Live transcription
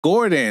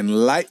Gordon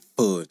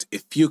Lightfoot,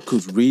 if you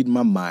could read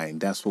my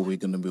mind, that's what we're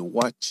going to be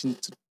watching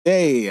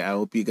today. I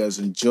hope you guys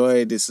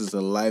enjoy. This is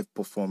a live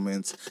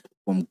performance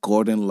from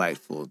Gordon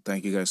Lightfoot.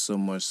 Thank you guys so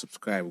much.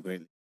 Subscribe,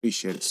 greatly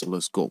appreciate it. So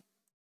let's go.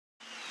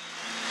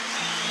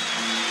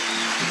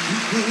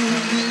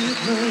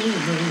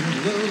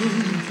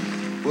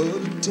 What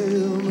a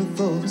tale my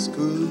thoughts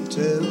could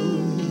tell,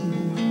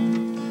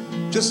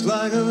 just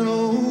like an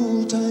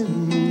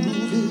old-time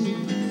movie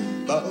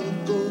about a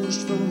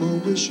ghost from a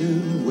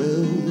wishing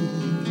well,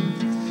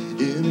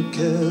 in a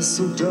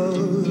castle dark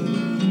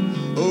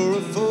or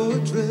a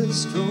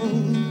fortress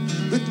strong,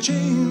 with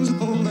chains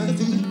upon my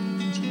feet.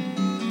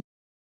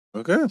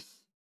 Okay,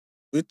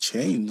 with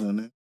chains on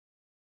it,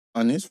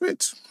 on his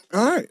feet.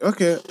 All right,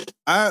 okay.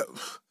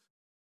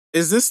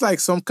 Is this like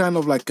some kind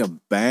of like a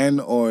band,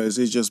 or is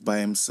it just by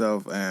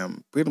himself?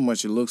 Pretty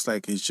much it looks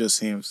like it's just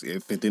him.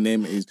 If the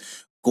name is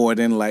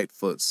Gordon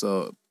Lightfoot,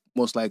 so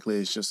most likely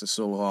it's just a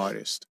solo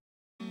artist.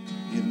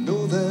 You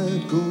know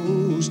that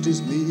ghost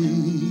is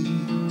me,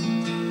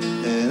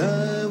 and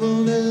I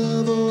will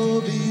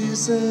never be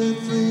set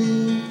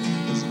free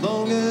as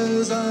long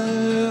as I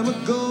am a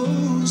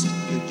ghost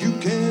that you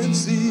can't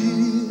see.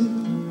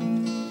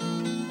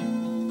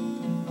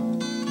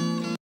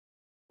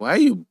 Why are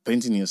you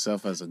painting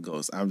yourself as a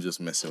ghost? I'm just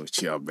messing with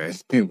y'all, man.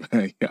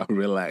 Y'all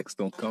relax.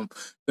 Don't come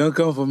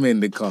for me in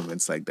the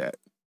comments like that.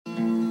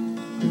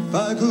 If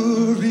I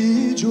could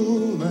read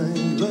your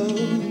mind,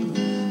 love,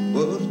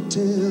 what a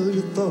tale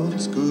your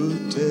thoughts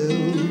could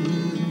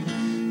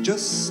tell,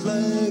 just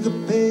like a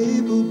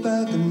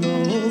paperback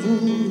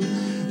novel,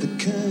 the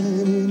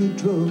kind in a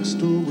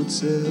drugstore would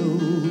sell.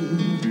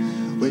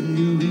 When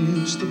you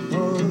reach the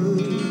part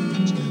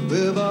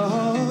where the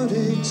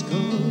heartaches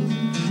come,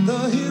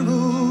 the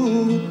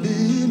hero would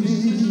be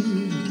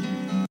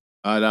me.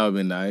 Oh, that would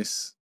be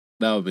nice.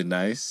 That would be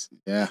nice.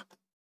 Yeah.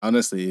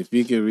 Honestly, if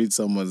you can read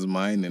someone's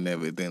mind and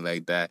everything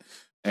like that,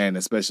 and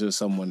especially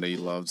someone that you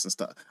loves and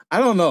stuff, I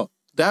don't know.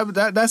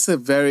 That's a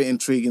very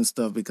intriguing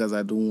stuff, because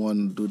I don't want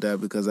to do that,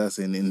 because that's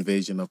an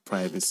invasion of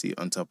privacy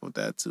on top of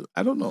that too.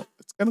 I don't know.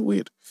 It's kind of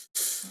weird.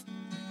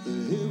 The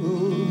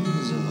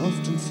heroes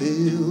often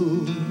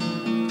fail,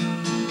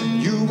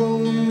 and you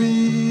won't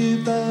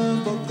read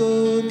that book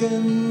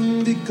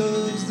again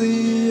because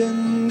the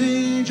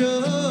ending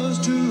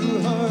just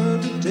too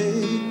hard to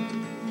take.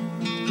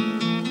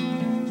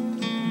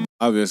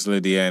 Obviously,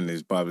 the end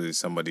is probably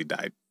somebody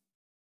died,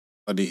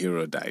 or the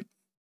hero died.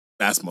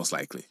 That's most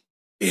likely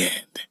the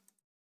end.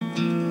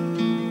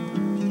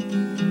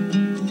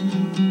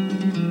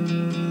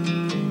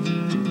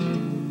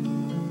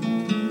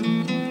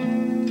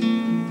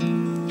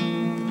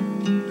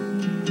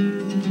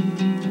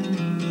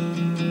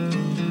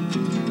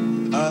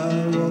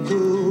 I walk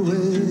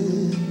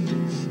away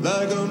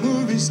like a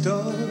movie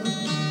star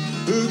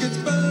who gets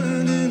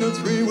burned in a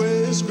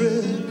three-way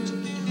script.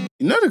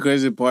 You know, the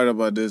crazy part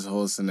about this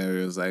whole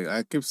scenario is, like,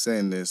 I keep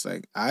saying this,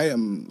 like, I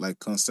am like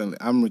constantly,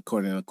 I'm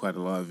recording quite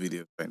a lot of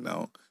videos right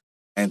now,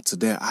 and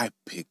today I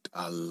picked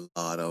a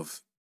lot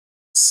of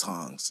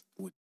songs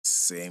with the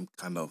same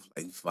kind of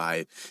like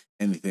vibe,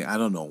 anything. I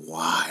don't know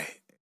why.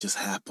 It just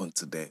happened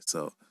today.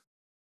 So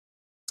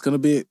it's gonna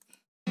be it.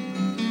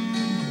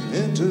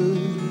 Enter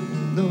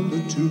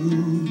number 2,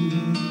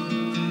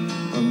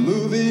 a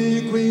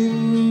movie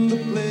queen to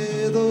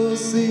play the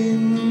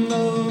scene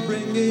of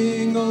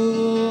bringing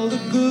all the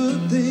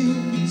good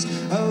things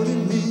out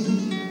in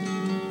me.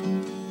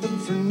 But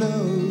for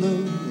now,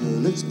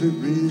 love, let's be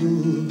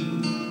real.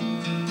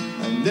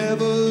 I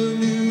never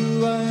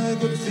knew I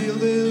could feel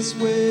this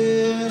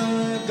way, and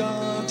I've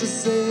got to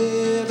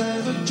say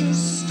that I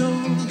just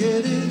don't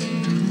get it.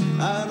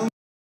 I don't.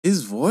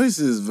 His voice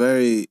is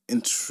very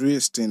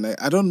interesting.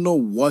 Like, I don't know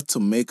what to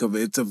make of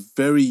it. It's a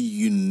very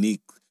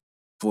unique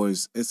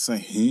voice. It's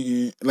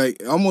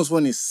like almost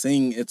when he's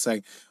singing, it's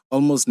like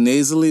almost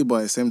nasally, but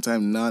at the same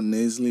time not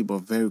nasally, but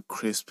very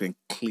crisp and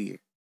clear.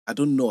 I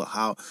don't know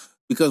how,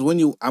 because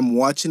I'm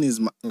watching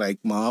his like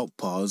mouth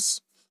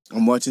pause.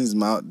 I'm watching his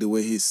mouth, the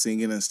way he's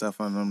singing and stuff,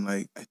 and I'm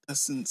like, it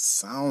doesn't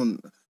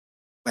sound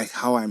like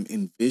how I'm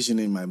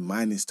envisioning my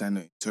mind is trying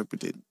to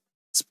interpret it.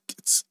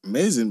 It's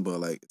amazing,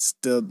 but like it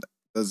still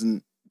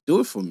doesn't do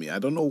it for me. I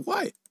don't know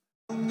why.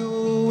 I don't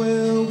know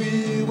where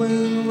we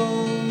went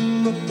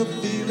wrong, but the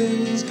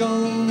feeling's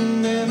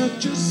gone, and I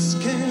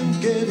just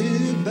can't get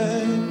it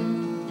back.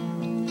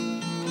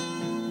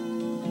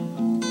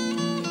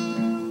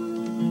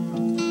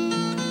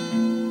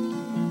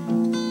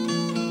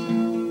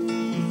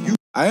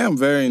 I am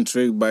very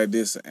intrigued by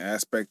this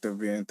aspect of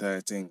the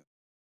entire thing.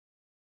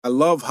 I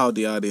love how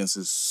the audience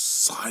is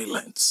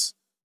silent,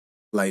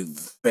 like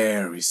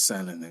very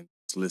silent and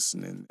just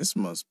listening. This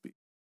must be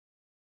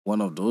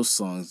one of those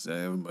songs that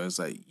everybody's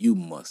like, you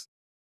must.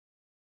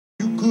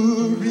 You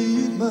could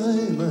read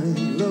my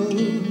mind,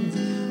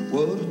 love,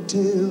 what a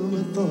tale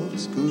my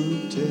thoughts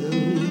could tell,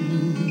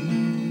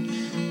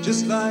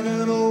 just like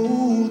an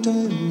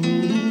old-time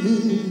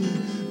movie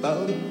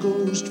about a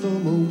ghost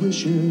from a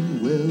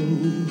wishing well,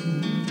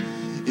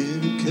 in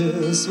a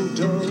castle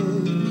dark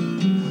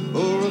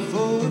or a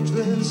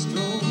fortress and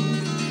strong,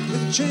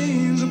 with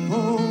chains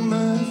upon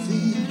my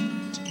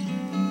feet.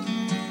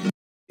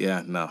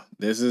 Yeah, no,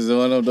 this is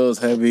one of those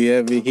heavy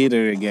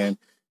hitter again.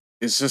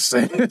 It's just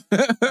like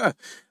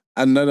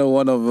another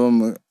one of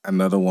them.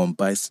 Another one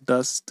bites the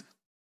dust,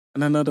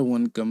 and another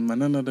one come,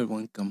 and another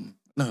one come,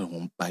 another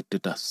one bite the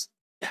dust.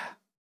 Yeah.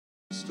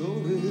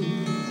 Story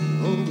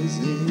always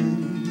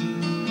ends.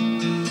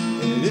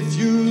 And if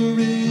you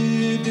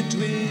read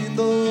between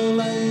the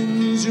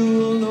lines,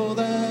 you'll know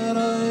that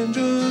I'm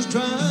just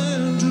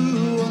trying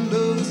to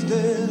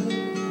understand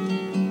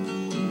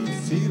the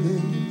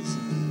feelings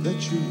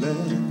that you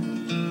left.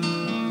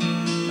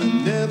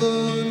 I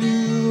never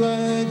knew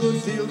I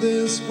could feel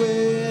this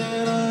way,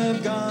 and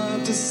I've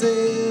got to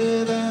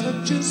say that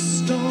I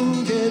just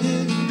don't get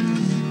it.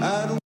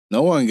 I don't.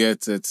 No one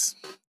gets it.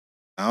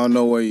 I don't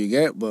know where you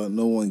get, but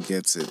no one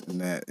gets it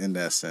in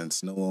that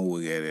sense. No one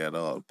will get it at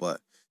all.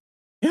 But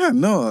yeah,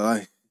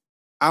 no,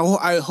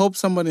 I hope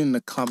somebody in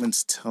the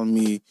comments tell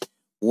me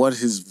what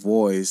his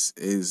voice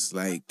is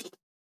like,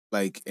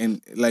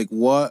 and like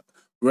what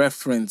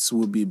reference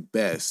would be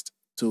best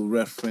to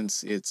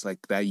reference its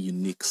like that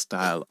unique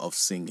style of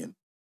singing.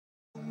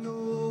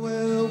 Know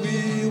where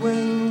we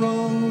went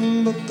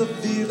wrong, but the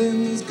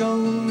feeling's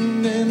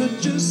gone, and I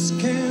just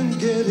can't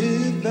get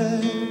it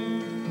back.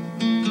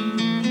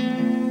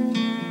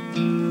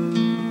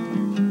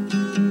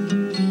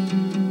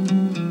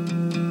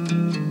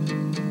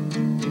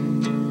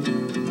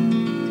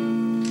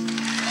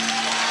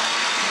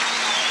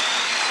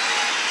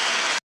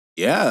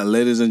 Yeah,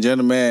 ladies and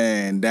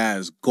gentlemen,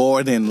 that's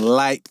Gordon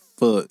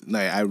Lightfoot.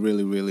 Like, I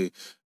really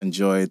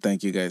enjoy it.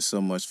 Thank you guys so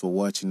much for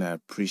watching. I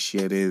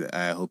appreciate it.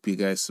 I hope you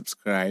guys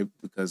subscribe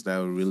because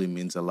that really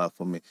means a lot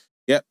for me.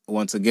 Yep,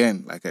 once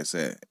again, like I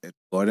said, it's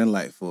Gordon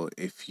Lightfoot.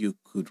 If you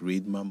could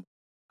read my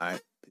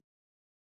mind.